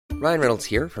Ryan Reynolds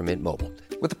here from Mint Mobile.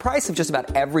 With the price of just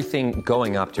about everything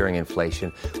going up during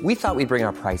inflation, we thought we'd bring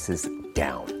our prices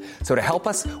down. So to help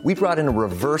us, we brought in a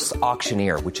reverse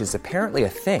auctioneer, which is apparently a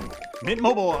thing. Mint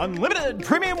Mobile Unlimited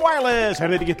Premium Wireless. How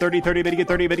to get 30, 30, bit to get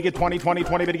 30, bit to get 20, 20,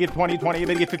 20, bit to get 20, 20,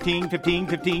 bit to get 15, 15,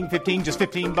 15, 15, just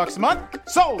 $15 a month?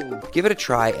 Sold! Give it a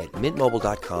try at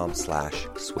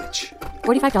mintmobile.com/switch.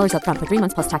 $45 up front for 3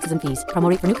 months plus taxes and fees. Promo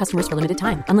rate for new customers for limited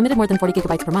time. Unlimited more than 40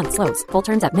 gigabytes per month. Slows full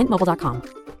terms at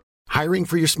mintmobile.com. Hiring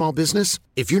for your small business?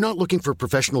 If you're not looking for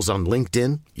professionals on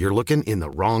LinkedIn, you're looking in the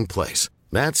wrong place.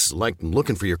 That's like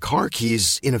looking for your car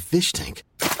keys in a fish tank.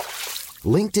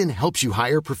 LinkedIn helps you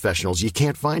hire professionals you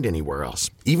can't find anywhere else,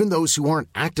 even those who aren't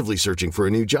actively searching for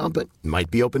a new job but might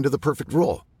be open to the perfect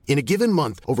role. In a given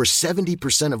month, over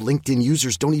 70% of LinkedIn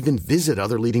users don't even visit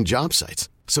other leading job sites.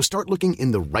 So start looking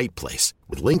in the right place.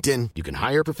 With LinkedIn, you can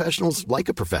hire professionals like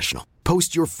a professional.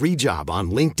 Post your free job on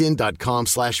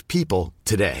linkedin.com/people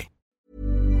today.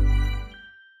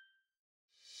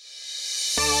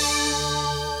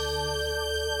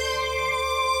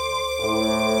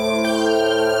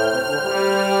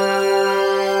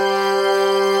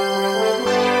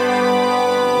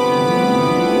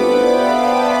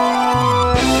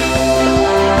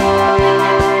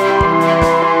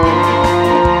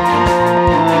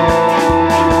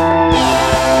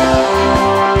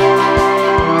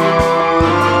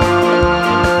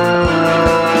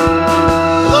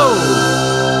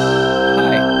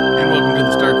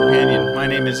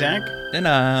 And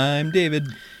I'm David.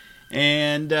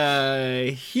 And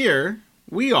here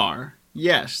we are.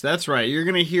 Yes, that's right. You're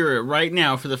going to hear it right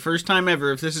now for the first time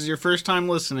ever if this is your first time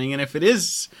listening. And if it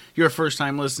is your first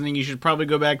time listening, you should probably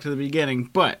go back to the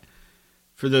beginning. But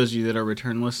for those of you that are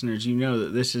return listeners, you know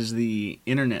that this is the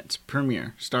internet's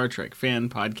premier Star Trek fan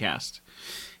podcast.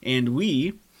 And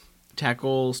we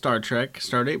tackle Star Trek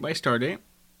stardate by stardate.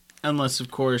 Unless,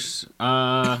 of course,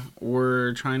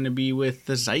 we're trying to be with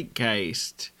the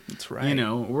zeitgeist. That's right. You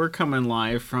know, we're coming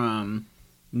live from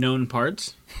known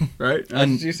parts, right?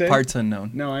 Did you say? Parts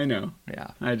unknown. No, I know.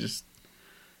 Yeah. I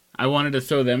wanted to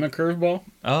throw them a curveball.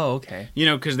 Oh, okay. You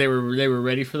know, because they were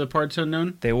ready for the parts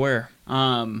unknown. They were.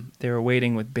 They were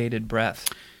waiting with bated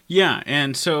breath. Yeah,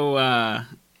 and so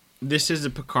this is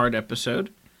a Picard episode.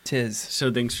 'Tis.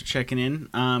 So thanks for checking in.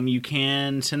 You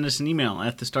can send us an email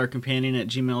at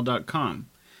thestarcompanion@gmail.com.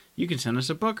 You can send us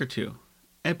a buck or two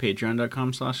at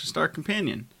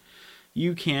patreon.com/thestarcompanion.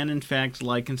 You can, in fact,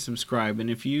 like and subscribe. And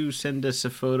if you send us a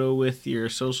photo with your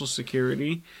social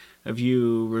security of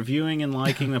you reviewing and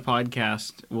liking the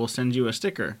podcast, we'll send you a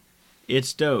sticker.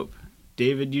 It's dope.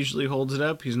 David usually holds it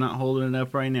up. He's not holding it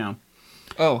up right now.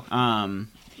 Oh.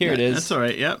 Here it is. That's all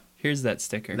right. Yep. Here's that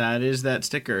sticker. That is that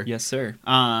sticker. Yes, sir.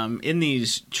 In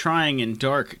these trying and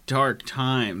dark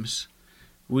times,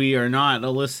 we are not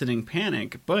eliciting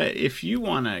panic. But if you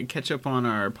want to catch up on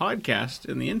our podcast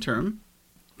in the interim,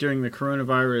 during the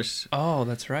coronavirus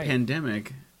that's right.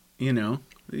 pandemic, you know,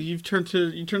 you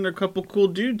turned a couple cool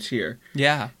dudes here.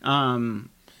 Yeah. You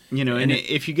know, and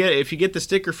if you get the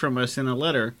sticker from us in a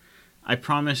letter, I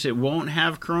promise it won't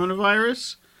have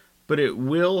coronavirus, but it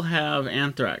will have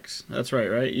anthrax. That's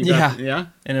right? Yeah?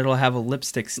 And it'll have a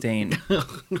lipstick stain.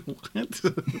 What?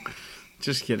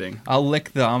 Just kidding. I'll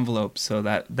lick the envelope so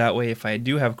that way if I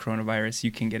do have coronavirus, you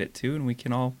can get it too, and we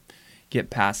can all get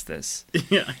past this.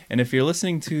 Yeah. And if you're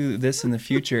listening to this in the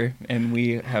future, and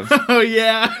we have... Oh,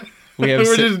 yeah.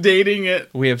 We're just dating it.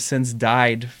 We have since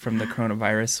died from the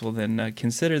coronavirus. Well, then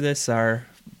consider this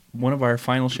one of our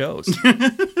final shows.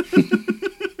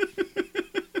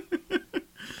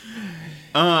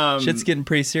 Shit's getting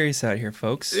pretty serious out here,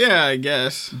 folks. Yeah, I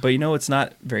guess. But you know it's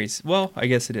not very... Well, I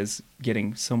guess it is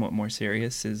getting somewhat more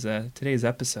serious, is today's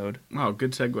episode. Oh,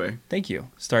 good segue. Thank you.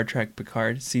 Star Trek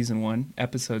Picard, Season 1,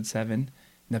 Episode 7,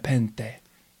 Nepenthe.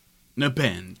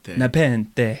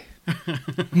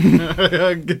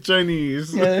 Good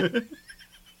Chinese. Yeah.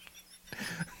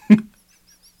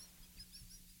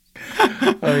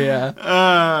 Oh, yeah.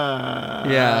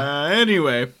 Yeah.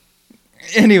 Anyway.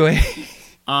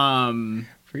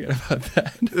 Forget about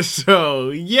that. So,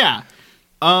 yeah.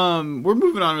 We're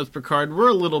moving on with Picard. We're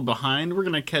a little behind. We're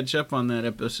going to catch up on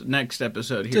that next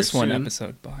episode here Just soon. one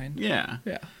episode behind. Yeah.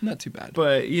 Yeah, not too bad.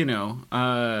 But, you know,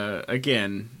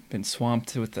 again... Been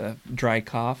swamped with a dry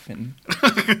cough and...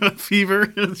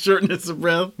 fever and shortness of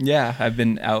breath. Yeah, I've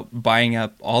been out buying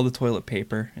up all the toilet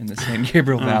paper in the San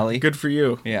Gabriel Valley. Good for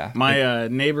you. Yeah. My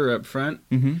neighbor up front...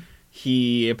 Mm-hmm.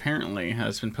 He apparently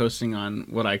has been posting on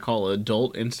what I call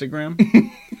adult Instagram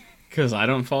because I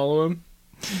don't follow him.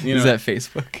 You know, is that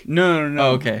Facebook? No.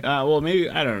 Oh, okay. Well, maybe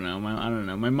I don't know.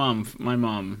 My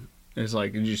mom is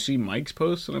like, did you see Mike's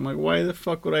post? And I'm like, why the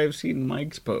fuck would I have seen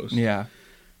Mike's post? Yeah.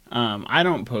 I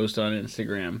don't post on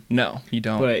Instagram. No, you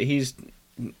don't. But he's,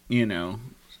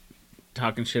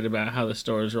 talking shit about how the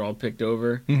stores are all picked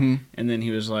over. Mm-hmm. And then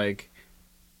he was like,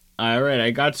 all right,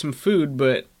 I got some food,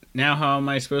 but now how am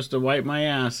I supposed to wipe my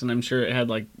ass? And I'm sure it had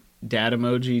like dad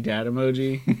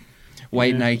emoji.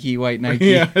 White Nike.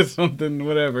 Yeah, something,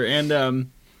 whatever. And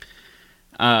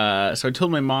so I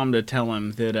told my mom to tell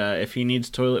him that if he needs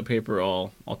toilet paper,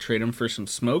 I'll trade him for some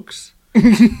smokes.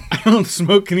 I don't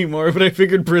smoke anymore, but I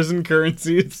figured prison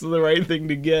currency is the right thing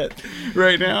to get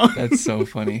right now. That's so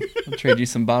funny. I'll trade you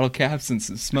some bottle caps and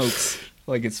some smokes,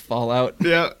 like it's Fallout.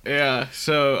 Yeah.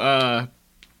 So,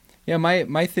 yeah,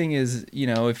 my thing is,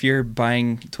 if you're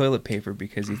buying toilet paper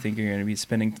because you think you're going to be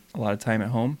spending a lot of time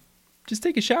at home, just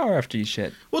take a shower after you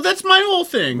shit. well, that's my whole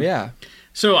thing. Yeah.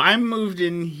 So I moved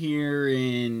in here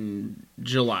in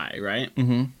July, right?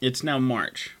 Mm-hmm. It's now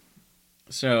March.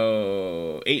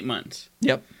 So 8 months.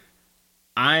 Yep.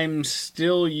 I'm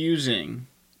still using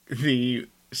the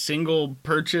single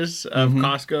purchase of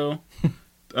Costco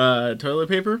toilet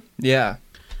paper. Yeah.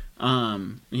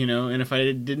 And if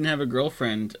I didn't have a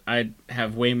girlfriend, I'd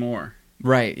have way more.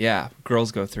 Right, yeah.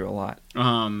 Girls go through a lot.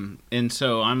 And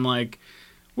so I'm like,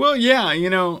 well, yeah,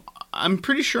 I'm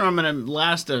pretty sure I'm going to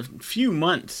last a few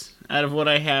months out of what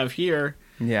I have here.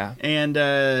 Yeah. And,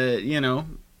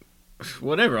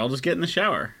 whatever, I'll just get in the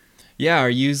shower. Yeah, or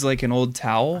use like an old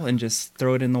towel and just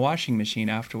throw it in the washing machine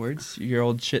afterwards. Your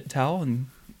old shit towel, and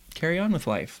carry on with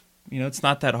life. It's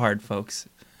not that hard, folks.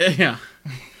 Yeah.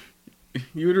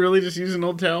 You would really just use an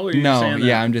old towel? Or are you No, saying that?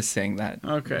 yeah, I'm just saying that.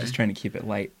 Okay. I'm just trying to keep it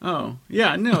light. Oh,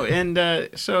 yeah, no. And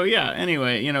so, yeah,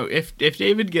 anyway, if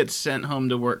David gets sent home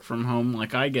to work from home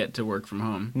like I get to work from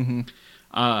home,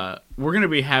 we're going to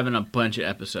be having a bunch of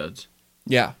episodes.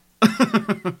 Yeah.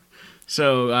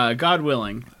 So, God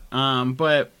willing.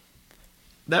 But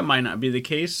that might not be the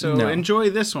case, so enjoy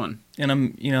this one. And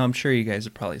I'm sure you guys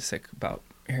are probably sick about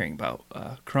hearing about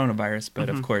coronavirus, but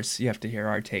of course you have to hear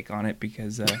our take on it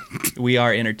because we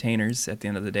are entertainers at the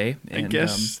end of the day. And, I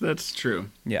guess that's true.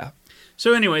 Yeah.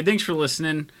 So anyway, thanks for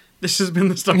listening. This has been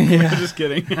the Star Companion. Just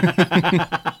kidding.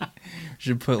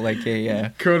 Should put like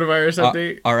a coronavirus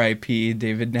update. R.I.P.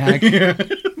 David Nack,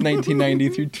 1990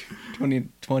 through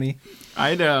 2020.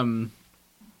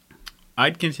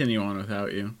 I'd continue on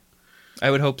without you. I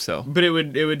would hope so. But it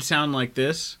would sound like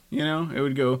this, It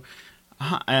would go,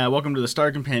 welcome to the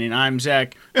Star Companion. I'm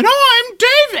Zach. And I'm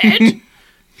David!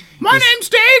 My name's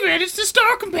David. It's the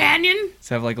Star Companion.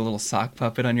 So have like a little sock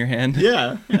puppet on your hand?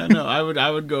 Yeah, no, I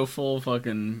would go full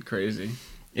fucking crazy.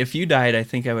 If you died, I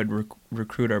think I would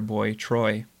recruit our boy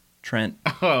Trent.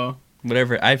 Oh.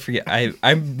 Whatever, I forget.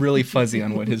 I'm really fuzzy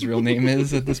on what his real name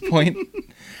is at this point.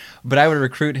 But I would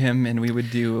recruit him, and we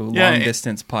would do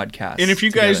long-distance podcasts. And if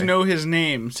you guys know his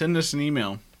name, send us an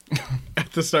email at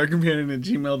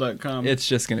thestarcompanion@gmail.com. It's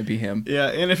just going to be him. Yeah,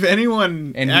 and if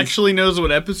anyone actually knows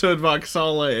what episode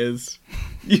Voxala is,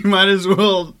 you might as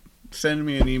well send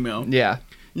me an email. Yeah.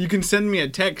 You can send me a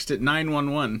text at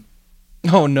 911.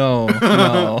 Oh, no.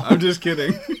 I'm just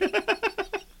kidding.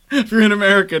 If you're in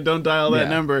America, don't dial that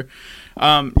number.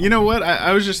 You know what?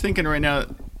 I was just thinking right now,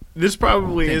 this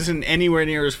probably isn't anywhere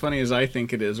near as funny as I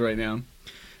think it is right now.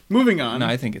 Moving on. No,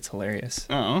 I think it's hilarious.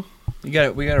 Oh. We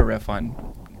got to riff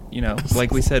on,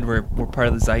 like we said, we're part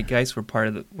of the zeitgeist. We're part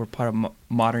of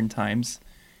modern times.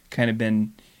 Kind of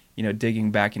been,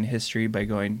 digging back in history by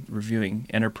reviewing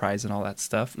Enterprise and all that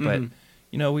stuff. But,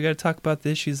 we got to talk about the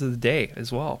issues of the day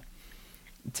as well.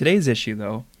 Today's issue,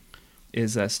 though,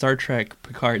 is Star Trek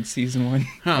Picard Season 1,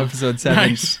 Episode 7.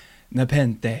 Nice.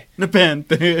 Nepenthe.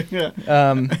 Yeah.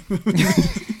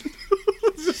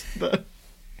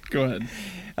 Go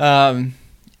ahead.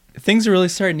 Things are really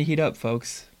starting to heat up,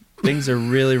 folks. Things are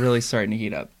really, really starting to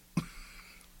heat up.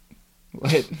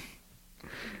 What?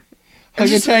 Hug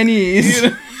a Chinese.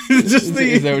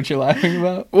 Is that what you're laughing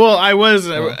about? Well, I was.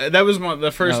 That was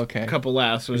the first couple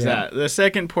laughs was that. The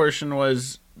second portion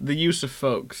was the use of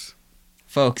folks.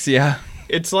 Folks, yeah.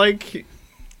 It's like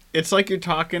you're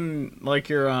talking like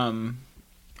you're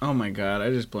oh my god, I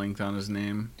just blinked on his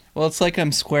name. Well, it's like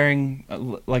I'm squaring,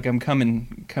 like I'm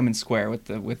coming square with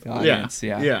the audience.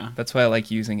 Yeah. That's why I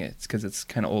like using it. It's because it's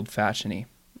kind of old fashioned-y.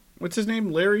 What's his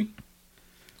name? Larry.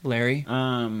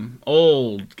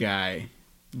 Old guy.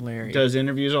 Larry does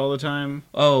interviews all the time.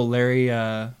 Oh, Larry.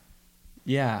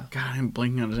 Yeah. God, I'm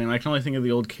blanking on his name. I can only think of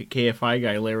the old KFI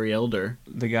guy, Larry Elder.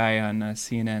 The guy on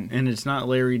CNN. And it's not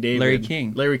Larry David.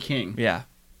 Larry King. Yeah.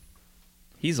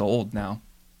 He's old now.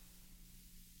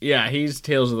 Yeah, he's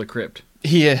Tales of the Crypt.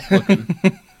 Yeah.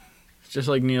 It's just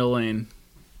like Neil Lane.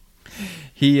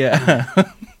 He,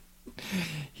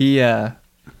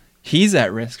 He's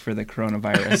at risk for the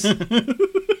coronavirus.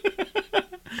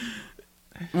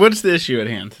 What's the issue at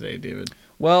hand today, David?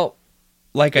 Well,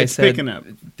 like It's I said, picking up.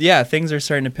 Yeah, things are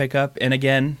starting to pick up. And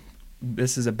again,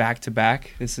 this is a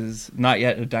back-to-back. This is not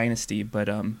yet a dynasty, but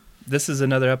this is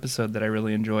another episode that I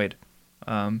really enjoyed.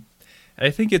 And I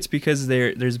think it's because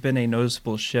there's been a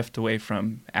noticeable shift away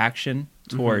from action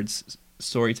towards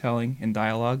storytelling and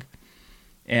dialogue.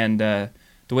 And the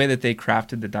way that they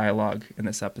crafted the dialogue in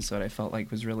this episode, I felt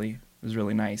like was really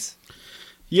nice.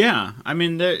 Yeah, I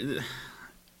mean,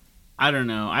 I don't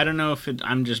know. I don't know if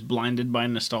I'm just blinded by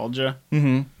nostalgia.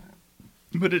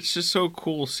 Mm-hmm. But it's just so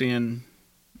cool seeing,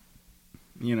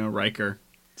 Riker.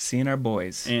 Seeing our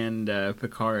boys. And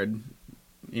Picard,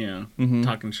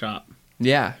 talking shop.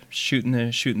 Yeah, shooting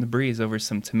the breeze over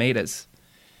some tomatoes.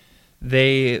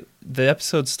 The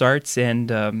episode starts, and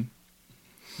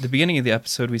the beginning of the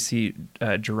episode, we see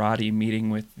Girardi meeting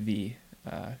with the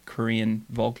Korean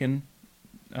Vulcan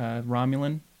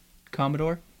Romulan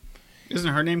Commodore.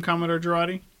 Isn't her name Commodore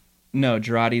Girardi? No,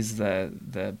 Girardi's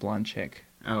the blonde chick.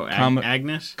 Oh,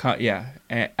 Agnes?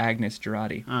 Agnes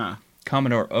Girardi.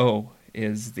 Commodore O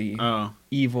is the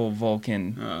evil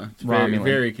Vulcan it's Romulan.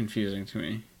 very confusing to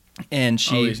me. And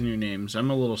all these new names.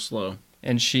 I'm a little slow.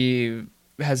 And she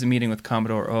has a meeting with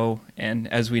Commodore O,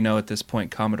 and as we know at this point,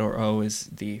 Commodore O is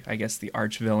the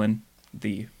arch villain,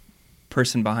 the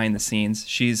person behind the scenes.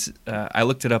 She's I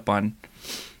looked it up on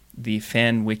the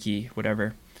fan wiki,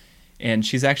 whatever, and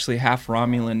she's actually half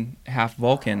Romulan, half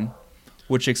Vulcan,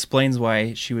 which explains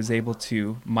why she was able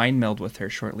to mind meld with her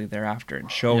shortly thereafter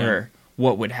and show her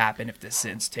what would happen if the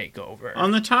Synths take over.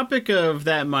 On the topic of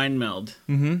that mind meld,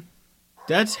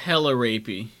 that's hella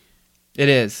rapey. It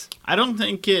is. I don't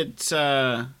think it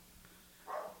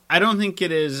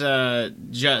is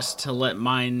just to let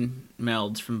mind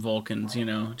melds from Vulcans,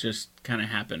 just kind of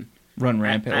happen. Run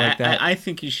rampant like that. I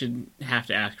think you should have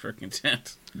to ask for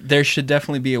consent. There should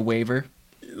definitely be a waiver.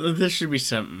 There should be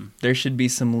something. There should be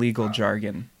some legal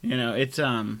jargon. It's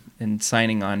and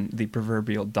signing on the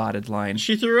proverbial dotted line.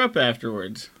 She threw up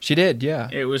afterwards. She did, yeah.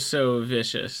 It was so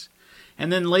vicious.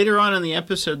 And then later on in the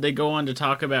episode, they go on to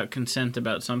talk about consent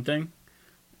about something.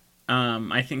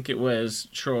 I think it was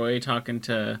Troy talking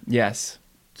to... Yes,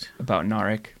 about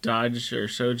Narek. Dodge or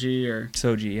Soji or...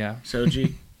 Soji, yeah.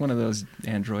 Soji. One of those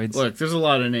androids. Look, there's a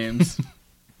lot of names.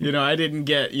 I didn't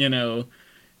get,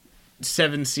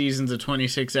 7 seasons of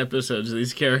 26 episodes of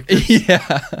these characters. Yeah.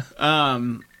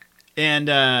 Talking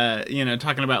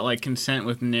about, like, consent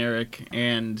with Narek,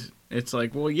 and it's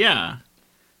like, well, yeah.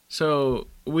 So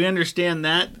we understand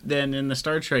that then in the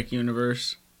Star Trek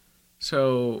universe.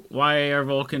 So why are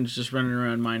Vulcans just running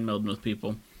around mind melding with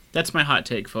people? That's my hot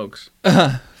take, folks.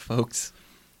 Folks,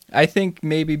 I think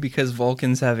maybe because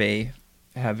Vulcans have a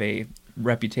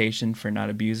reputation for not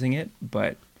abusing it,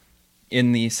 but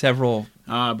in the several...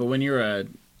 but when you're a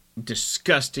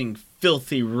disgusting,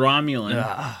 filthy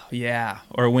Romulan... yeah,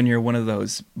 or when you're one of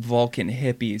those Vulcan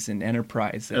hippies in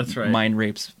Enterprise that that's right. mind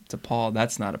rapes T'Pol,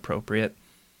 that's not appropriate.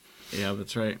 Yeah,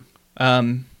 that's right.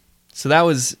 So that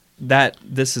was...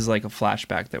 This is like a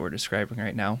flashback that we're describing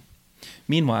right now.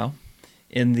 Meanwhile,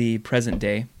 in the present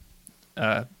day,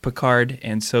 Picard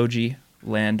and Soji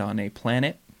land on a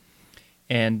planet,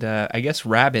 and I guess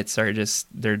rabbits are just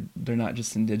they're not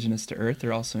just indigenous to Earth;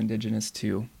 they're also indigenous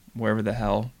to wherever the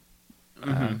hell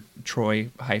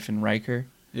Troy-Riker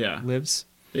lives.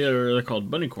 Yeah, they're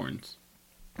called bunnycorns.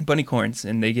 Bunnycorns,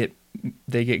 and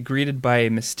they get greeted by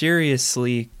a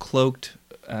mysteriously cloaked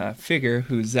figure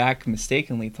who Zach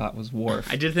mistakenly thought was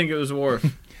Worf. I did think it was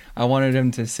Worf. I wanted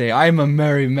him to say, "I'm a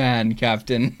merry man,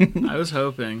 Captain." I was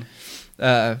hoping.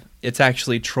 It's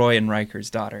actually Troy and Riker's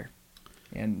daughter.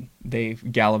 And they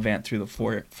gallivant through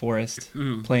the forest,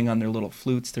 playing on their little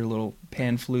flutes, their little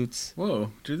pan flutes.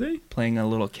 Whoa, do they? Playing a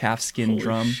little calfskin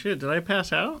drum. Shit, did I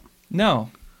pass out? No.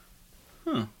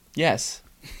 Huh. Yes.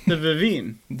 The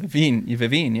Vivine.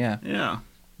 Vivine, yeah. Yeah.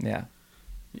 Yeah.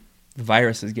 The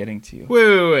virus is getting to you.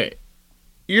 Wait.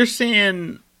 You're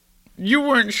saying you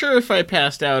weren't sure if I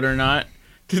passed out or not.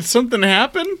 Did something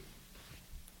happen?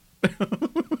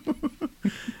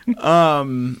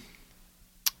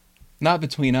 Not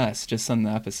between us, just on the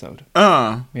episode.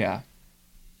 Yeah.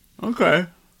 Okay.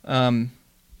 And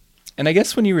I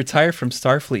guess when you retire from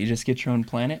Starfleet, you just get your own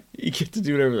planet. You get to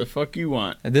do whatever the fuck you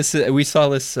want. We saw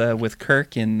this with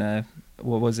Kirk in,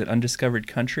 what was it, Undiscovered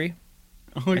Country?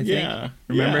 Oh, yeah.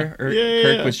 Remember? Yeah.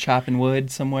 Kirk was chopping wood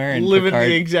somewhere. And living Picard...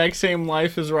 the exact same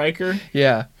life as Riker.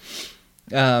 Yeah.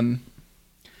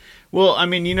 Well, I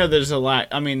mean, there's a lot.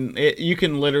 I mean, you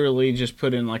can literally just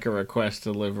put in like a request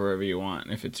to live wherever you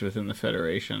want if it's within the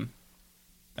Federation.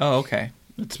 Oh, okay.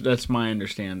 That's my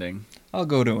understanding. I'll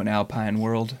go to an alpine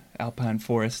world, alpine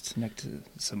forest, next to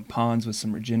some ponds with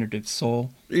some regenerative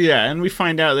soul. Yeah, and we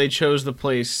find out they chose the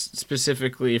place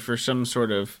specifically for some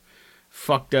sort of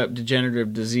fucked up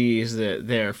degenerative disease that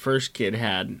their first kid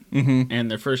had. Mm-hmm. And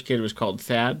their first kid was called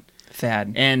Thad.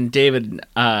 Thad. And David,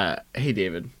 hey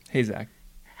David. Hey, Zach.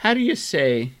 How do you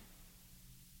say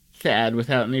Thad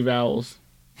without any vowels?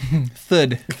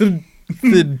 Thud. Thud.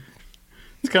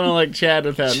 It's kind of like Chad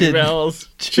without any Chid. vowels.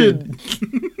 Chid.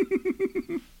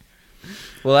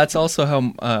 Well, that's also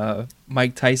how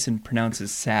Mike Tyson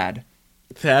pronounces sad.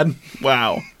 Thad?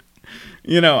 Wow.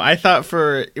 I thought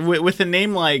with a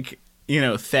name like,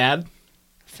 Thad,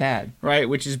 right,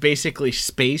 which is basically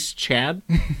space Chad,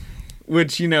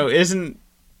 which, isn't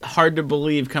hard to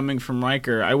believe coming from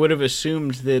Riker. I would have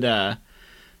assumed that,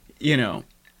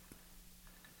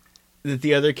 that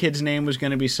the other kid's name was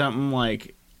going to be something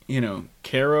like,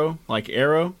 Caro, like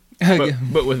arrow,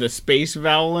 but with a space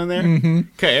vowel in there. Mm-hmm.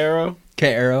 Caero.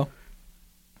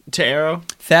 Taero.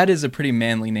 Thad is a pretty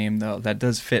manly name, though. That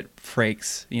does fit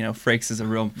Frakes. Frakes is a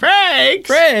real...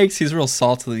 Frakes! He's a real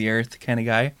salt of the earth kind of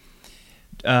guy.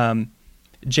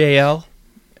 JL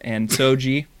and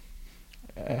Soji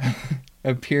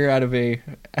appear out of a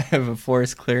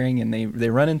forest clearing, and they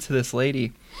run into this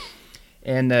lady.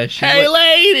 And hey,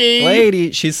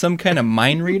 lady! She's some kind of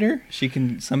mind reader. She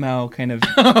can somehow kind of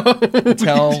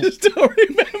tell. I just don't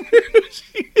remember who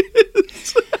she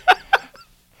is.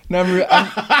 No,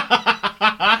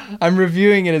 I'm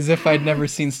reviewing it as if I'd never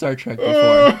seen Star Trek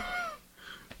before.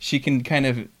 She can kind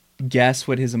of guess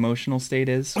what his emotional state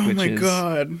is, which is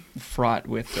God. Fraught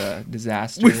with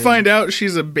disaster. We find out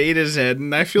she's a Beta Z,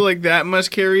 and I feel like that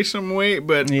must carry some weight,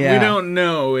 but we don't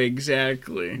know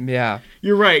exactly. Yeah.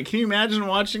 You're right. Can you imagine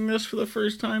watching this for the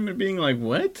first time and being like,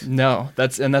 what? No,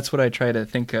 that's what I try to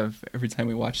think of every time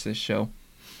we watch this show.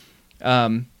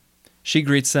 She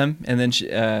greets them, and then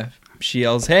she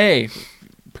yells, "Hey,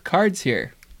 Picard's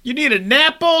here." You need a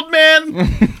nap, old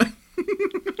man?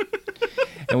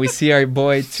 And we see our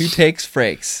boy Two Takes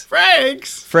Frakes.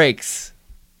 Frakes.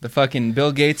 The fucking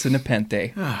Bill Gates of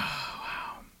Nepenthe. Oh,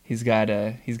 wow. He's got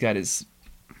his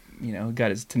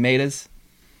tomatoes,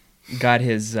 got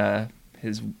his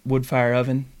wood fire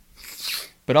oven,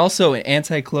 but also an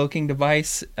anti-cloaking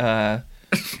device,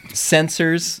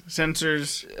 sensors,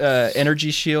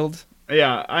 energy shield.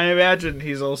 Yeah, I imagine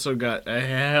he's also got a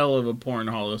hell of a porn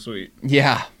holosuite.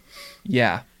 Yeah.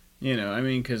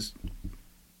 Because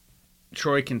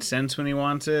Troy can sense when he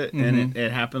wants it, and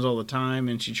it happens all the time,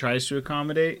 and she tries to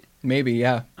accommodate. Maybe,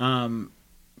 yeah.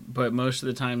 But most of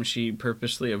the time she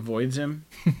purposely avoids him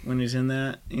when he's in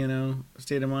that,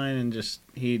 state of mind, and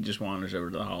he just wanders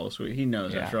over to the holosuite. He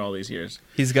knows after all these years.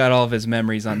 He's got all of his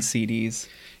memories on CDs.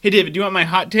 Hey, David, do you want my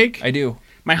hot take? I do.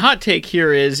 My hot take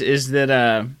here is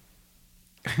that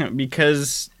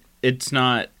because it's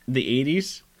not the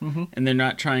 80s, and they're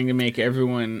not trying to make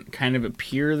everyone kind of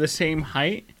appear the same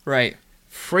height. Right.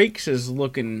 Frakes is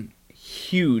looking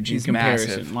huge in comparison.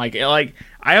 Massive. Like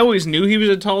I always knew he was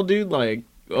a tall dude, way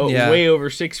over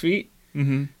 6 feet.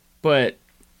 Mm-hmm. But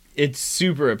it's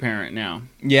super apparent now.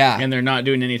 Yeah. And they're not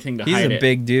doing anything to hide it. He's a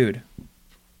big dude.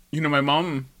 My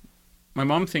mom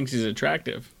thinks he's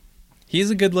attractive.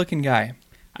 He's a good-looking guy.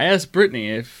 I asked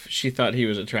Brittany if she thought he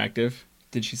was attractive.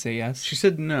 Did she say yes? She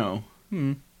said no.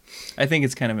 I think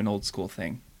it's kind of an old school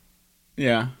thing.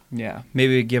 Yeah. Yeah.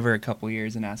 Maybe give her a couple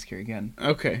years and ask her again.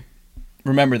 Okay.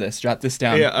 Remember this. Jot this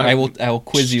down. Yeah, I will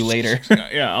quiz you later.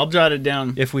 Yeah, I'll jot it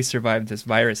down. If we survive this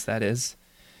virus, that is.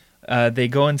 They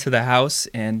go into the house,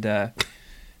 and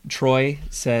Troy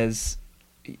says,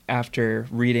 after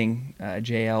reading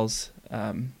JL's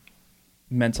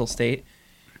mental state,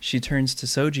 she turns to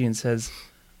Soji and says,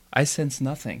 "I sense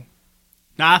nothing."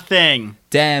 Nothing.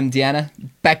 Damn, Deanna,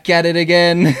 back at it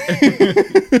again.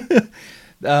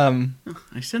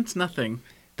 I sense nothing.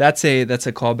 That's a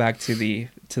callback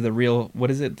to the real,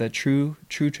 what is it? The true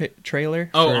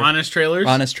trailer? Oh, Honest Trailers?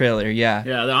 Honest Trailer, yeah.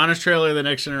 Yeah, the Honest Trailer of The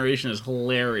Next Generation is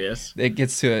hilarious. It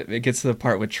gets to the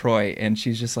part with Troy, and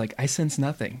she's just like, "I sense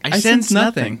nothing. I sense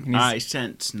nothing. I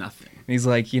sense nothing." And he's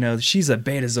like, she's a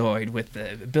betazoid with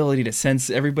the ability to sense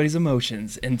everybody's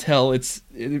emotions until it's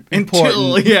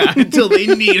important. Until they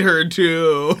need her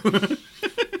to.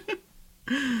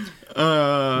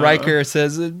 Riker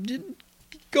says,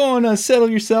 "Go on, settle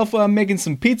yourself. I'm making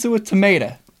some pizza with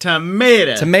tomato."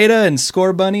 Tomato and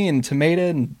Score Bunny and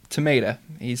tomato.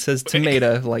 He says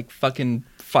tomato like fucking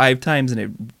 5 times,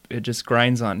 and it just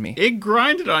grinds on me. It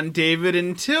grinded on David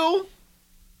until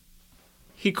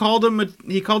he called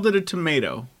it a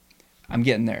tomato. I'm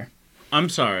getting there. I'm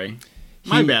sorry.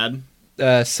 My bad.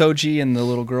 Soji and the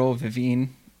little girl, Vivine,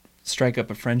 strike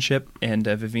up a friendship, and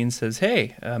Vivian says,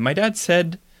 "Hey, my dad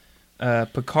said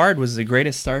Picard was the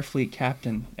greatest Starfleet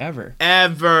captain ever."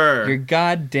 Ever. You're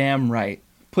goddamn right.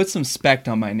 Put some spect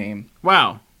on my name.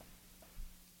 Wow.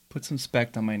 Put some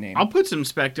spect on my name. I'll put some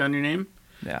spect on your name.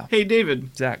 Yeah. Hey,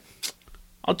 David. Zach.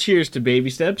 I'll cheers to baby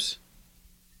steps.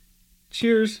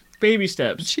 Cheers, baby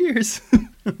steps. Cheers.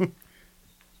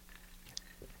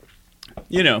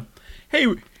 You know, hey,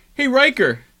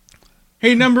 Riker.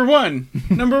 Hey, number one.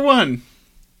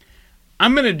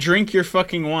 I'm going to drink your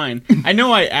fucking wine. I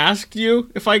know I asked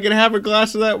you if I could have a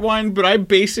glass of that wine, but I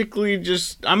basically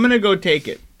I'm going to go take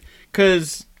it.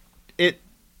 Because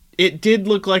it did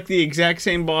look like the exact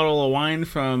same bottle of wine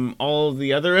from all of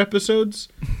the other episodes.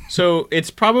 So it's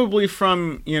probably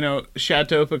from,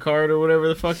 Chateau Picard or whatever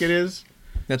the fuck it is.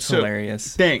 That's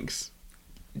hilarious. Thanks.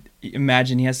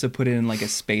 Imagine he has to put it in like a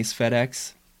space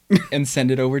FedEx and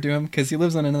send it over to him because he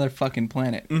lives on another fucking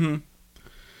planet. Mm-hmm.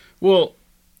 Well,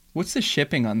 what's the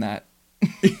shipping on that?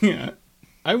 Yeah.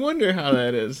 I wonder how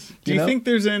that is. Do you think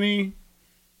there's any...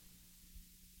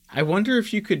 I wonder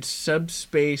if you could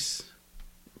subspace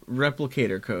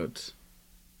replicator codes.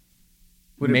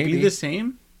 Would Maybe. it be the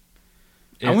same?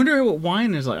 I wonder what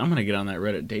wine is like. I'm going to get on that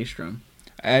Reddit Daystrom.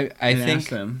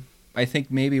 I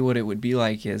think maybe what it would be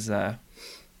like is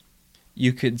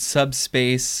you could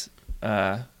subspace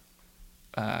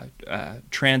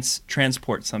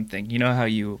transport something. You know how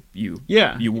you beam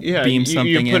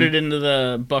something you put in? it into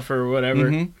the buffer or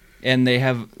whatever. Mm-hmm. And they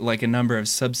have like a number of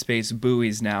subspace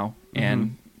buoys now,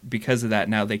 and because of that,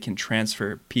 now they can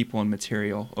transfer people and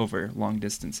material over long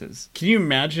distances. Can you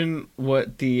imagine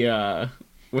what the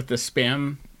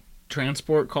spam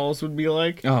transport calls would be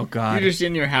like? Oh God! You're just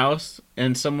in your house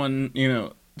and someone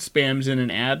spams in an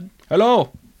ad.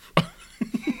 Hello.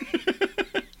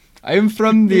 I am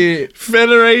from the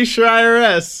Federation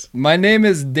IRS. My name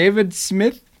is David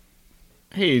Smith.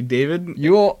 Hey, David.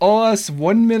 You owe us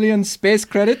 1 million space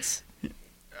credits.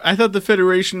 I thought the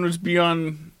Federation was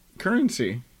beyond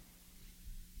currency.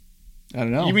 I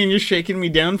don't know. You mean you're shaking me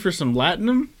down for some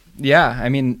Latinum? Yeah, I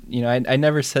mean, I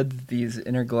never said that these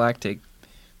intergalactic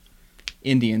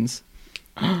Indians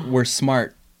were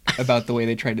smart about the way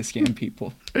they tried to scam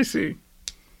people. I see.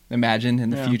 Imagine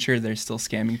in the future they're still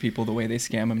scamming people the way they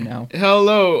scam them now.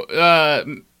 Hello,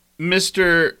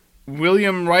 Mr.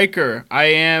 William Riker. I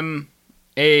am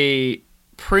a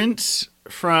prince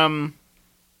from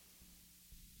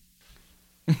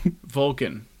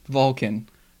Vulcan. Vulcan.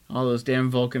 All those damn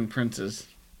Vulcan princes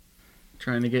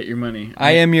trying to get your money.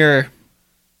 I am your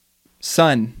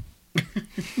son.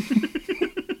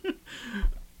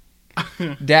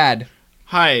 Dad.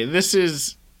 Hi,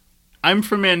 I'm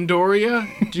from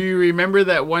Andoria. Do you remember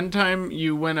that one time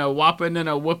you went a whopping and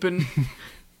a whooping,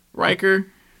 Riker?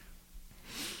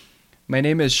 My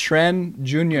name is Shran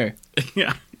Jr.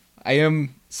 Yeah. I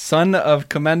am son of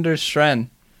Commander Shran.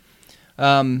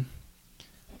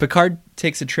 Picard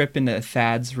takes a trip into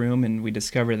Thad's room, and we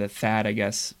discover that Thad, I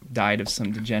guess, died of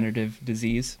some degenerative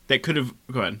disease. That could have...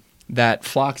 Go ahead. That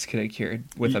Phlox could have cured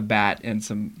with a bat and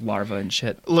some larvae and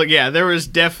shit. Look, yeah, there was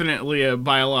definitely a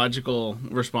biological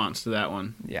response to that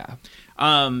one. Yeah.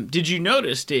 Did you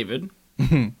notice, David?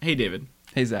 Hey, David.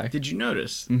 Hey, Zach. Did you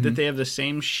notice that they have the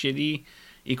same shitty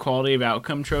equality of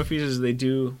outcome trophies as they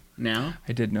do now?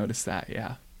 I did notice that,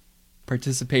 yeah.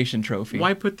 Participation trophy.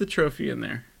 Why put the trophy in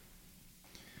there?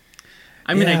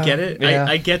 I mean, I get it. Yeah.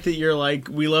 I get that you're like,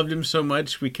 we loved him so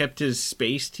much, we kept his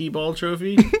space T-ball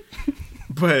trophy.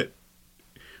 But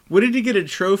what did he get a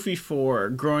trophy for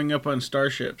growing up on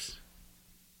starships?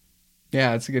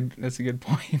 Yeah, that's a good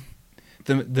point.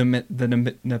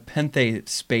 The Nepenthe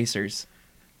Spacers.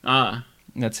 Ah.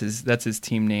 That's his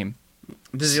team name.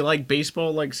 Does he like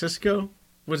baseball like Cisco?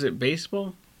 Was it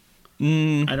baseball?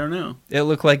 I don't know. It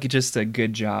looked like just a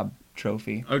good job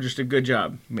trophy. Oh, just a good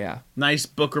job. Yeah. Nice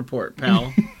book report,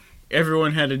 pal.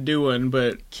 Everyone had to do one,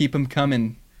 but... Keep him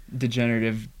coming,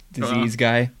 degenerative disease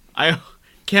guy. I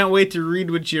can't wait to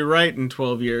read what you write in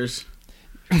 12 years.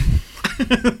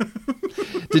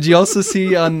 Did you also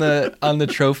see on the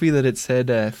trophy that it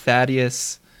said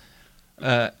Thaddeus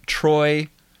Troy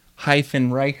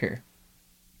Riker?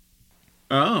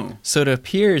 Oh. So it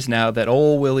appears now that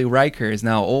old Willie Riker is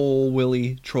now old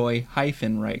Willie Troy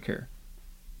Riker.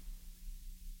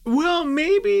 Well,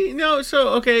 maybe no. So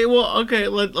okay.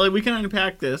 We can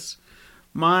unpack this.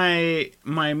 My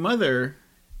mother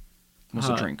Was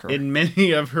a drinker. in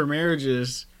many of her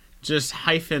marriages just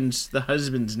hyphens the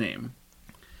husband's name,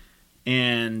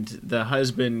 and the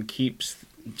husband keeps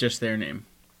just their name.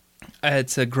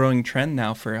 It's a growing trend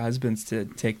now for husbands to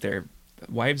take their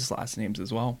wives' last names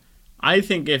as well. I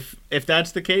think if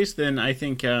that's the case, then I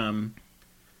think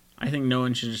I think no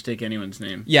one should just take anyone's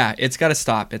name. Yeah, it's got to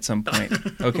stop at some point,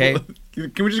 okay?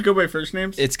 Can we just go by first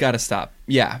names? It's got to stop.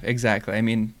 Yeah, exactly. I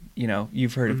mean,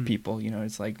 you've heard of people,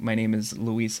 it's like, my name is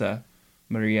Luisa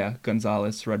Maria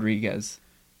Gonzalez Rodriguez.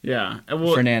 Yeah.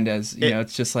 Well, Fernandez.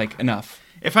 It's just like, enough.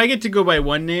 If I get to go by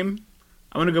one name,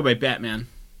 I'm going to go by Batman.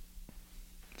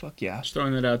 Fuck yeah. Just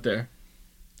throwing that out there.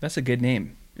 That's a good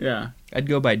name. Yeah. I'd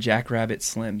go by Jackrabbit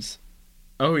Slims.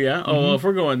 Oh, yeah? Oh, well, if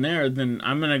we're going there, then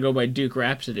I'm going to go by Duke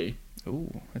Rhapsody.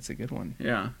 Ooh, that's a good one.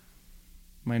 Yeah.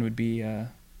 Mine would be,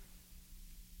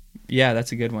 yeah,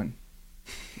 that's a good one.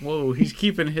 Whoa, he's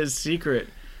keeping his secret.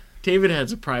 David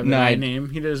has a private eye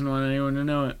name. He doesn't want anyone to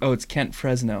know it. Oh, it's Kent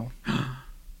Fresno.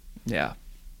 Yeah.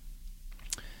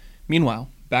 Meanwhile,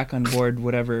 back on board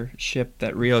whatever ship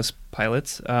that Rios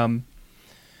pilots,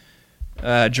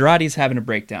 Girardi's having a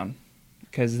breakdown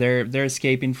because they're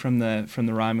escaping from the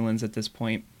Romulans at this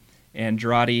point, and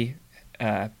Girardi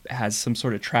has some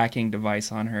sort of tracking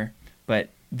device on her, but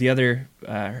the other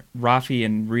Rafi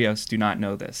and Rios do not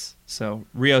know this. So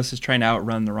Rios is trying to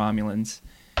outrun the Romulans,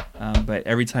 but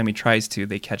every time he tries to,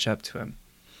 they catch up to him.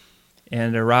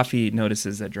 And Rafi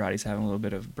notices that Girardi's having a little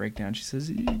bit of a breakdown. She says,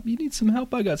 "You need some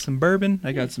help? I got some bourbon.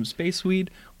 I got some space weed.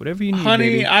 Whatever you need, honey,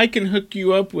 baby. I can hook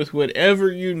you up with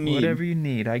whatever you need. Whatever you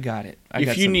need, I got it. I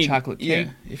got some chocolate cake.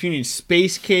 Yeah, if you need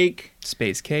space cake.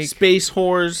 Space cake. Space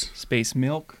whores. Space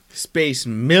milk. Space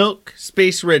milk.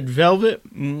 Space red velvet.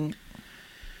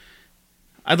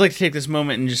 I'd like to take this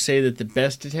moment and just say that the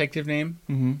best detective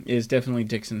name is definitely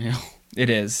Dixon Hill. It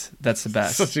is. That's the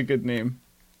best. Such a good name.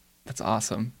 That's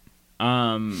awesome.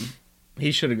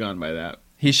 He should have gone by that.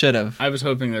 He should have. I was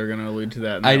hoping they were going to allude to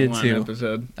that in that one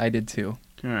episode. I did too.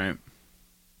 All right.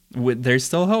 There's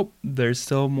still hope. There's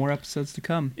still more episodes to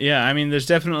come. Yeah, I mean, there's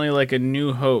definitely like a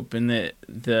new hope in the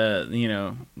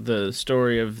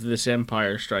story of this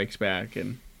Empire Strikes Back,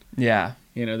 and yeah,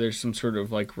 there's some sort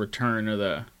of like return of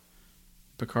the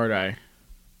Picard eye,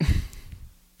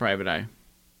 private eye.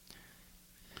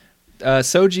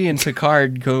 Soji and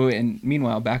Picard go, and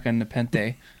meanwhile, back on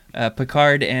Nepenthe,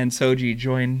 Picard and Soji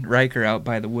join Riker out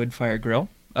by the wood fire grill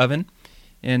oven,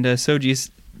 and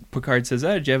Picard says,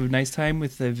 "Oh, did you have a nice time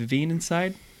with Vivine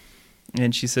inside?"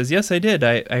 And she says, "Yes, I did.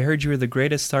 I heard you were the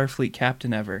greatest Starfleet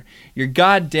captain ever." You're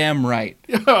goddamn right.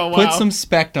 Oh, wow. Put some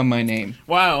spect on my name.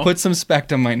 Wow. Put some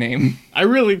spect on my name. I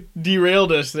really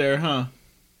derailed us there, huh?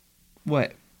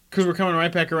 What? Because we're coming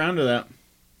right back around to that.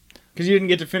 Because you didn't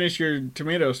get to finish your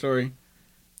tomato story.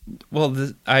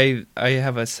 Well, I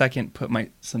have a second put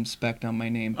some spect on my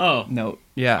name. Oh. No.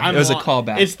 Yeah, it was a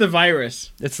callback. It's the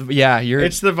virus. It's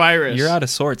the virus. You're out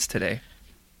of sorts today.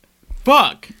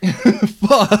 Fuck.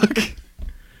 Fuck.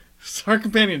 Star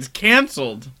Companion's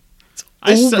canceled.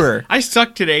 It's over. I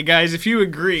suck today, guys. If you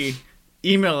agree,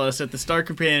 email us at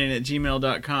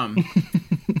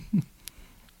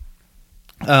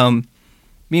thestarcompanion@gmail.com.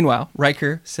 Meanwhile,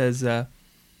 Riker says,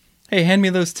 "Hey, hand me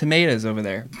those tomatoes over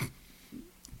there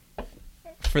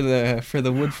for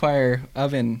the wood fire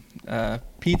oven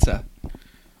pizza."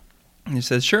 And he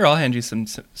says, "Sure, I'll hand you some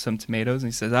tomatoes."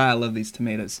 And he says, "I love these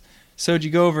tomatoes.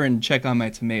 Soji, go over and check on my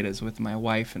tomatoes with my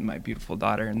wife and my beautiful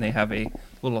daughter." And they have a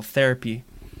little therapy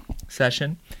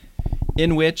session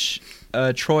in which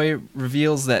Troy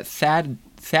reveals that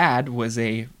Thad was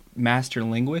a master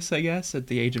linguist, I guess, at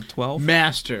the age of 12.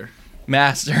 Master.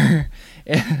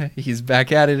 He's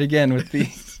back at it again with the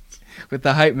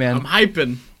hype man. I'm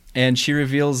hyping. And she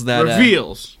reveals that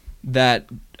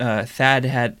Thad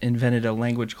had invented a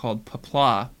language called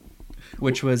Papla,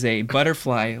 which was a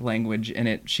butterfly language,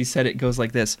 and she said it goes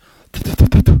like this.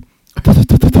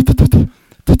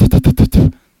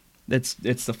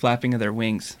 It's the flapping of their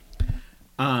wings.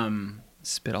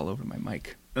 Spit all over my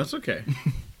mic. That's okay.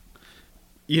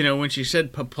 When she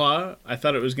said Papla, I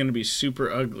thought it was going to be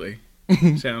super ugly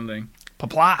sounding.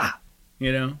 Papla.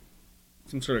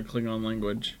 Some sort of Klingon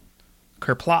language.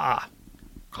 Kerpla.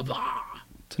 Kabla.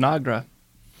 Tanagra.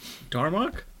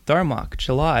 Darmok,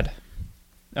 Chalad.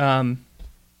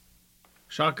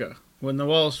 Shaka. When the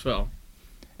walls fell.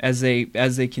 As they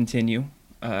continue,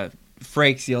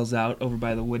 Frakes yells out over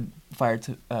by the wood fire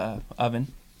oven.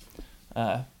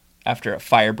 After a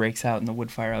fire breaks out in the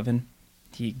wood fire oven,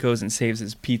 he goes and saves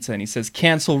his pizza, and he says,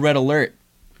 "Cancel red alert."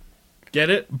 Get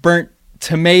it? Burnt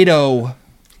tomato.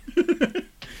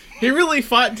 He really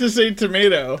fought to say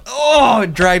tomato. Oh,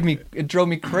 it drove me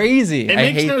crazy. It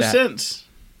makes no sense.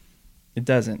 It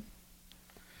doesn't.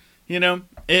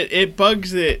 It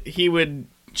bugs that he would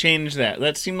change that.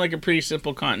 That seemed like a pretty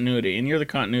simple continuity, and you're the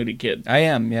continuity kid. I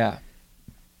am, yeah.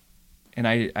 And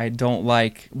I don't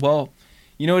like... Well,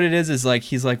 You know what it is? Is like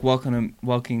he's like welcoming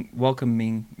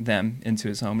them into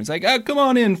his home. He's like, "Oh, come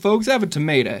on in, folks, have a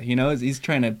tomato." You know, he's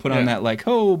trying to put on that like,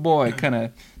 "Oh boy," kind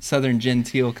of Southern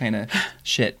genteel kind of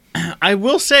shit. I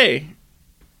will say,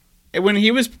 when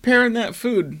he was preparing that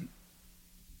food,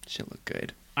 shit looked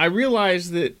good. I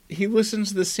realized that he listens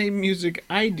to the same music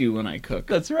I do when I cook.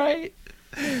 That's right.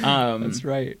 That's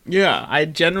right. Yeah, I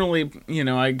generally,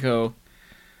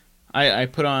 I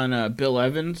put on Bill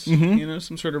Evans,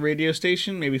 some sort of radio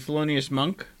station, maybe Thelonious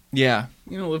Monk. Yeah.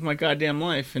 Live my goddamn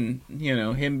life. And,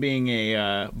 him being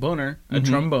a boner, a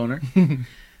tromboner,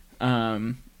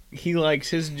 he likes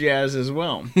his jazz as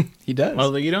well. He does.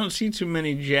 Although you don't see too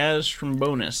many jazz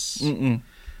trombonists.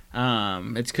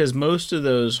 It's because most of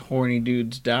those horny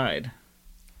dudes died.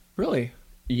 Really?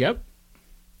 Yep,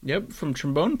 from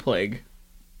trombone plague.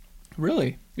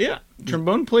 Really? Yeah,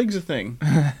 trombone plague's a thing.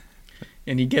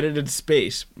 And you get it in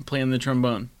space playing the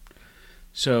trombone.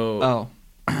 So.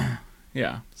 Oh.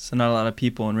 Yeah. So not a lot of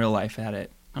people in real life had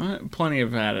it. Plenty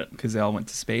have had it. Because they all went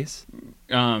to space?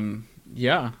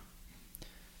 Yeah.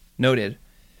 Noted.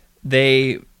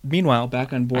 Meanwhile,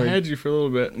 back on board. I had you for a little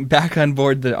bit. Back on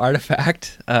board the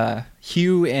artifact,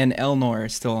 Hugh and Elnor are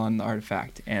still on the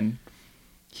artifact. And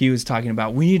Hugh is talking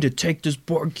about, we need to take this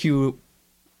Borg cube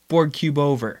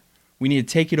over. We need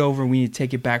to take it over. We need to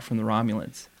take it back from the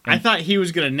Romulans. I thought he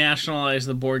was going to nationalize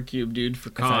the Borg cube, dude,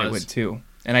 for cause. I thought I would too,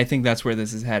 and I think that's where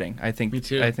this is heading. Me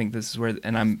too. I think this is where,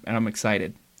 and I'm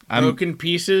excited. Broken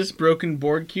pieces, broken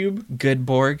Borg cube. Good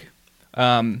Borg,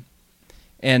 and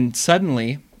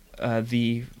suddenly,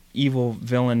 the evil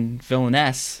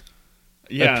villainess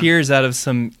appears out of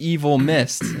some evil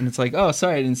mist, and it's like, oh,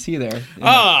 sorry, I didn't see you there.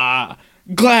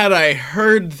 Glad I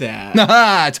heard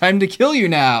that. Time to kill you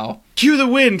now. Cue the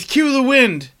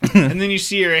wind. And then you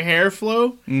see her hair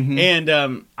flow. Mm-hmm.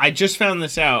 And I just found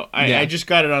this out. I just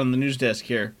got it on the news desk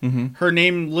here. Mm-hmm. Her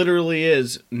name literally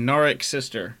is Narek's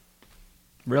sister.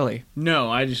 Really?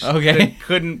 No, I just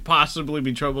couldn't possibly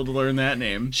be troubled to learn that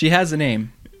name. She has a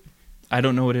name. I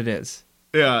don't know what it is.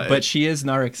 Yeah, but she is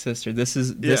Narek's sister. This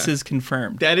is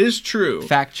confirmed. That is true.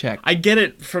 Fact checked. I get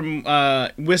it from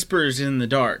whispers in the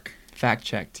dark. Fact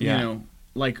checked. Yeah.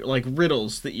 Like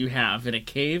riddles that you have in a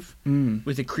cave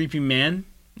with a creepy man.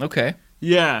 Okay.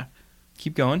 Yeah.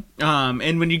 Keep going.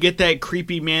 And when you get that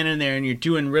creepy man in there and you're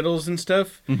doing riddles and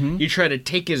stuff, you try to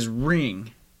take his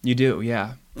ring. You do,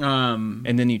 yeah.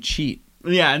 And then you cheat.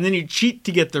 Yeah, and then you cheat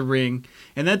to get the ring.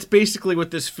 And that's basically what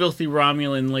this filthy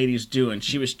Romulan lady's doing.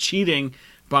 She was cheating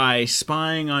by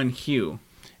spying on Hugh.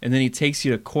 And then he takes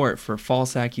you to court for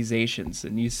false accusations,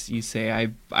 and you say,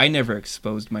 I never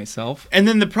exposed myself. And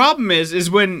then the problem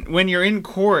is when you're in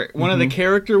court, one of the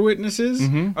character witnesses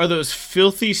are those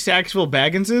filthy Saxville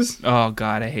Bagginses. Oh,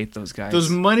 God, I hate those guys. Those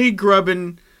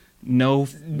money-grubbing,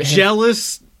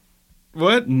 jealous,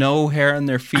 what? No hair on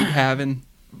their feet having.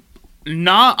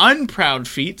 Not unproud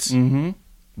feats. Mm-hmm.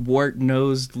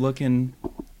 Wart-nosed looking.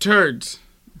 Turds.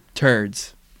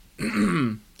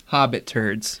 Hobbit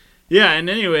turds. Yeah, and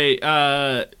anyway,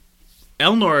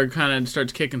 Elnor kind of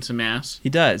starts kicking some ass. He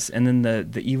does, and then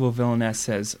the evil villainess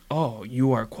says, "Oh,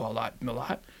 you are Qualat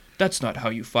Milat. That's not how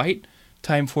you fight.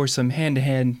 Time for some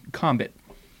hand-to-hand combat."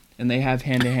 And they have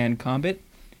hand-to-hand combat,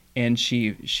 and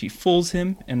she fools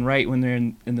him, and right when they're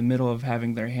in the middle of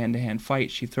having their hand-to-hand fight,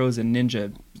 she throws a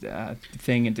ninja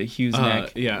thing into Hugh's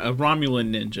neck. Yeah, a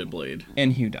Romulan ninja blade.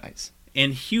 And Hugh dies.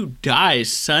 And Hugh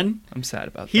dies, son. I'm sad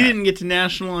about that. He didn't get to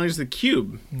nationalize the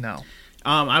cube. No.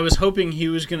 I was hoping he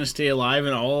was going to stay alive,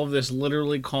 and all of this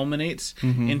literally culminates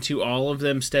into all of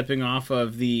them stepping off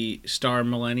of the Star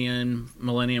Millennium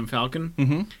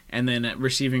Falcon, and then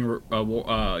receiving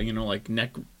like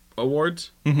neck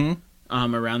awards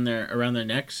around their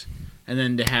necks, and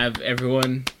then to have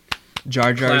everyone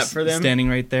Jar Jar's clap for them. Standing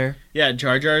right there. Yeah,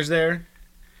 Jar Jar's there.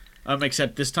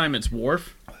 Except this time it's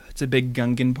Worf. It's a big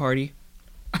Gungan party.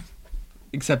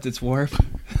 Except it's Worf.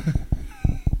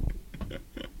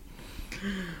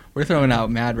 We're throwing out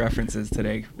mad references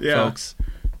today, folks.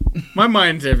 My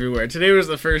mind's everywhere. Today was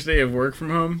the first day of work from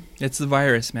home. It's the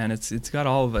virus, man. It's got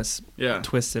all of us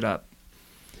twisted up.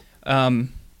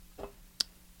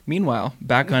 Meanwhile,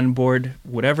 back on board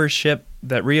whatever ship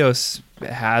that Rios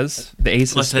has, the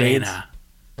Ace of Spades.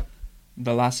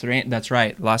 The La Serena. That's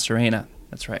right. La Serena.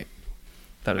 That's right.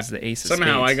 That was the Ace of Spades.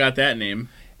 Somehow I got that name.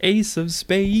 Ace of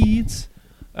Spades.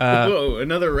 Whoa,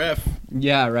 another ref.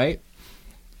 Yeah, right?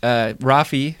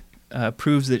 Rafi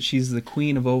proves that she's the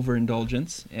queen of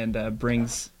overindulgence and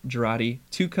brings Girardi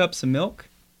 2 cups of milk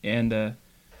and a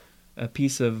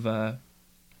piece of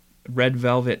red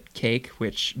velvet cake,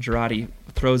 which Girardi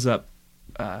throws up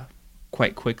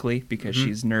quite quickly because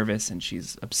she's nervous and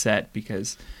she's upset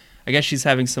because I guess she's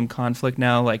having some conflict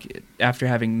now, like after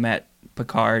having met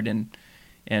Picard and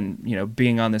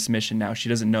being on this mission now, she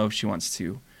doesn't know if she wants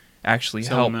to actually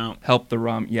help the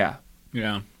Rom. Yeah.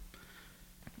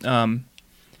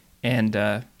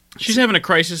 And she's having a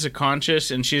crisis of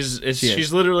conscience, and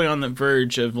she's literally on the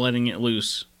verge of letting it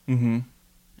loose at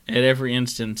every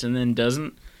instance, and then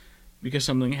doesn't because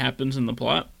something happens in the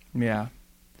plot. Yeah,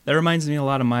 that reminds me a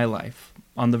lot of my life,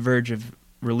 on the verge of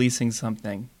releasing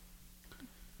something,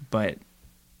 but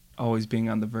always being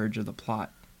on the verge of the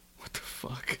plot. What the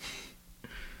fuck?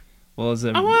 Well,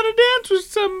 I want to dance with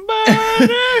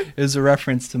somebody. It was a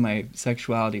reference to my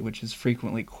sexuality, which is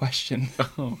frequently questioned.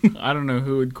 Oh, I don't know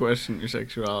who would question your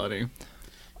sexuality.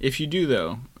 If you do,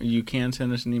 though, you can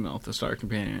send us an email at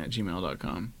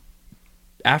thestarcompanion@gmail.com.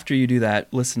 After you do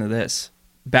that, listen to this.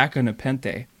 Back on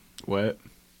Nepenthe. What?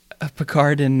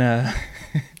 Picard and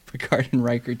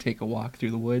Riker take a walk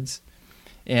through the woods,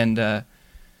 and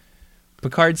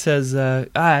Picard says,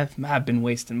 I've been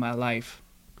wasting my life.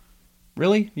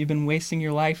 Really? You've been wasting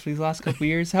your life these last couple of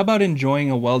years? How about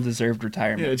enjoying a well-deserved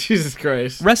retirement? Yeah, Jesus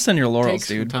Christ. Rest on your laurels, Take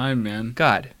dude. Some time, man.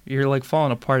 God, you're like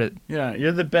falling apart. Yeah,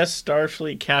 you're the best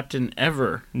Starfleet captain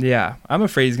ever. Yeah, I'm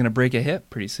afraid he's going to break a hip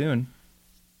pretty soon.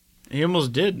 He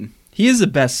almost did. He is the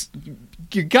best.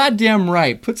 You're goddamn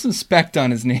right. Put some spect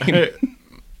on his name.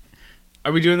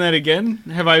 Are we doing that again?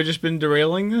 Have I just been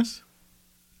derailing this?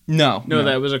 No.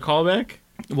 That was a callback?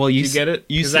 Well, Did you get it?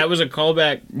 Because that was a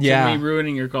callback to me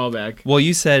ruining your callback. Well,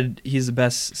 you said he's the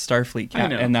best Starfleet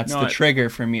captain, and that's the trigger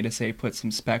for me to say put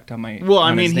some spect on my. Well,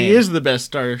 I mean, he is the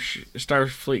best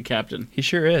Starfleet captain. He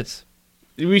sure is.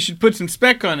 We should put some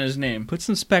spec on his name. Put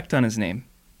some spect on his name.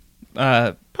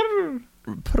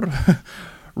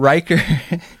 Riker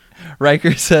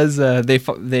says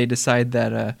they decide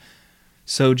that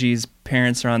Soji's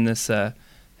parents are on this.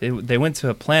 They went to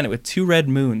a planet with 2 red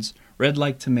moons. Red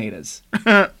like tomatoes.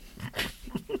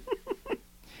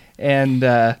 And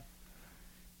the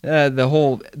end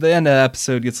of the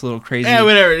episode gets a little crazy. Yeah,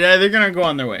 whatever. They're going to go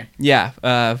on their way. Yeah.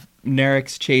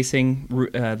 Narek's chasing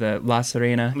the La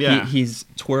Serena. Yeah. He's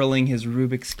twirling his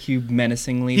Rubik's Cube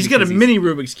menacingly. He's got a mini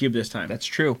Rubik's Cube this time. That's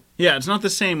true. Yeah, it's not the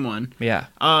same one. Yeah.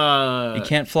 You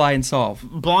can't fly and solve.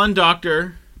 Blonde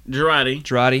doctor,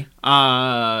 Girardi.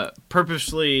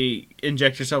 Purposely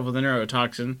inject herself with a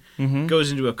neurotoxin. Mm-hmm.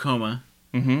 Goes into a coma.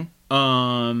 Mm-hmm.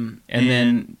 And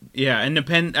then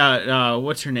Nepenthe,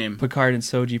 what's her name? Picard and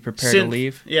Soji prepare to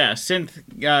leave. Yeah, Synth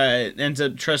ends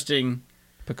up trusting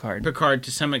Picard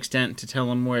to some extent to tell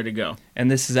him where to go.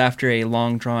 And this is after a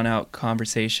long drawn out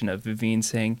conversation of Vivine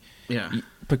saying,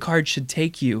 Picard should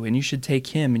take you, and you should take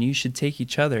him, and you should take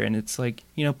each other. And it's like,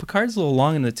 Picard's a little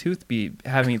long in the tooth be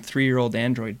having a 3-year-old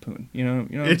android poon. You know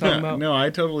what I'm talking about? No, I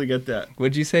totally get that.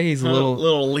 What'd you say? He's a little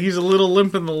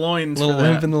limp in the loins.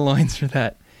 Limp in the loins for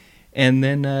that. And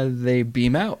then they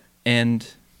beam out, and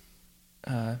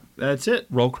that's it.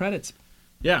 Roll credits.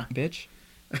 Yeah, bitch.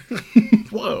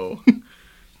 Whoa.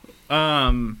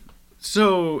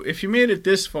 So if you made it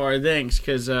this far, thanks,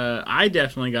 because I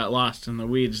definitely got lost in the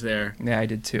weeds there. Yeah, I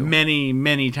did too. Many,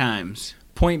 many times.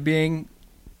 Point being,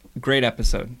 great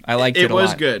episode. I liked it a lot. It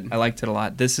was good. I liked it a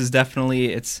lot. This is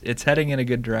definitely, it's heading in a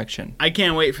good direction. I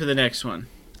can't wait for the next one.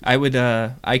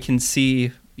 I can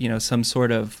see, some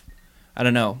sort of, I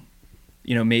don't know,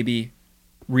 maybe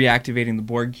reactivating the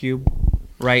Borg cube,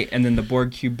 right? And then the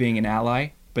Borg cube being an ally.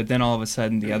 But then all of a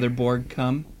sudden, the other Borg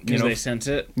come. Because they sense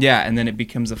it? Yeah, and then it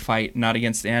becomes a fight, not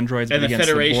against the androids, but against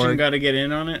the Borg. And the Federation got to get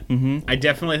in on it? Mm-hmm. I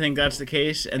definitely think that's the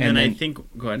case. And then I think...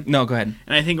 Go ahead. No, go ahead.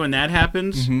 And I think when that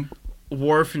happens,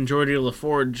 Worf and Geordi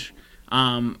LaForge,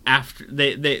 after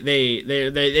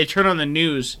they turn on the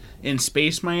news in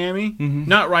Space Miami. Mm-hmm.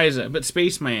 Not Risa, but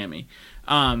Space Miami.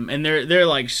 And they're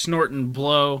like snorting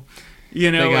blow,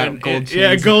 they got gold chains.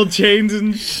 Yeah, gold chains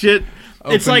and shit.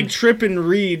 It's like Trip and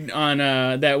Reed on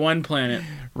that one planet.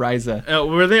 Risa.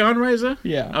 Were they on Risa?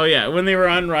 Yeah. Oh, yeah. When they were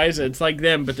on Risa, it's like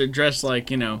them, but they're dressed like,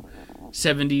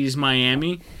 70s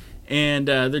Miami. And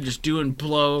they're just doing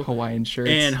blow. Hawaiian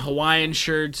shirts. And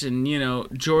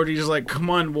Geordi's like, come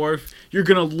on, Worf. You're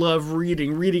going to love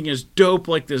reading. Reading is dope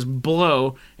like this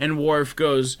blow. And Worf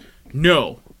goes,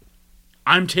 no.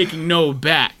 I'm taking no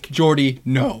back. Geordi,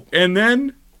 no. And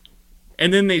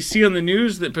then they see on the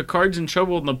news that Picard's in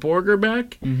trouble and the Borg are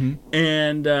back. Mm-hmm.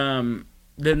 And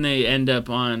then they end up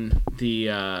on the,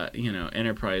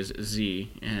 Enterprise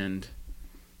Z and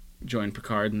join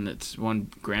Picard. And it's one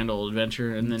grand old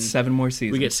adventure. And then 7 more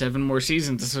seasons. We get 7 more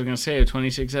seasons. That's what I was going to say.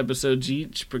 26 episodes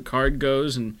each. Picard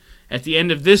goes. And at the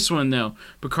end of this one, though,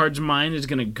 Picard's mind is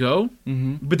going to go.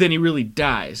 Mm-hmm. But then he really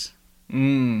dies.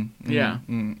 Mm-hmm. Yeah.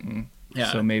 Mm-hmm.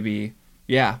 Yeah. So maybe,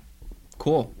 yeah.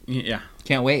 Cool. Yeah.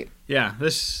 Can't wait. Yeah,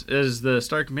 this is the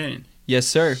Star Companion. Yes,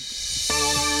 sir. Sir.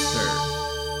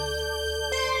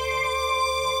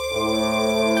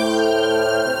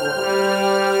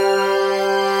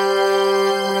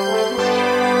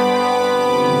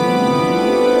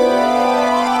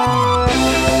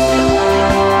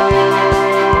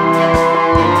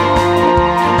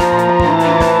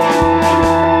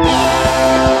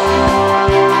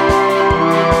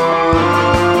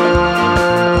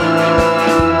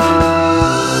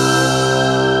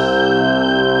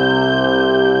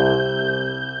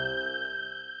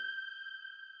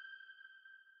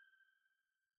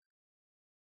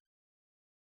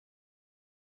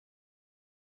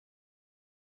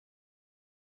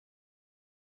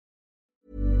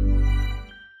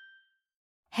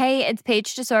 Hey, it's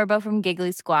Paige DeSorbo from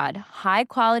Giggly Squad. High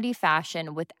quality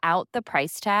fashion without the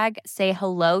price tag. Say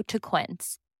hello to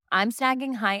Quince. I'm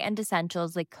snagging high-end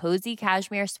essentials like cozy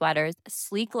cashmere sweaters,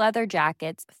 sleek leather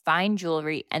jackets, fine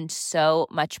jewelry, and so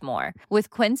much more.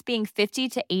 With Quince being 50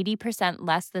 to 80%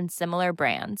 less than similar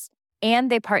brands.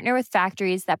 And they partner with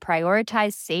factories that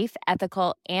prioritize safe,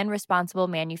 ethical, and responsible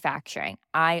manufacturing.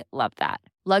 I love that.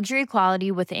 Luxury quality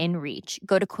within reach.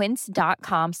 Go to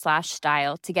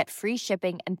quince.com/style to get free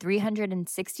shipping and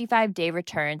 365-day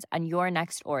returns on your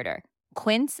next order.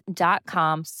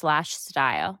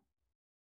 Quince.com/style.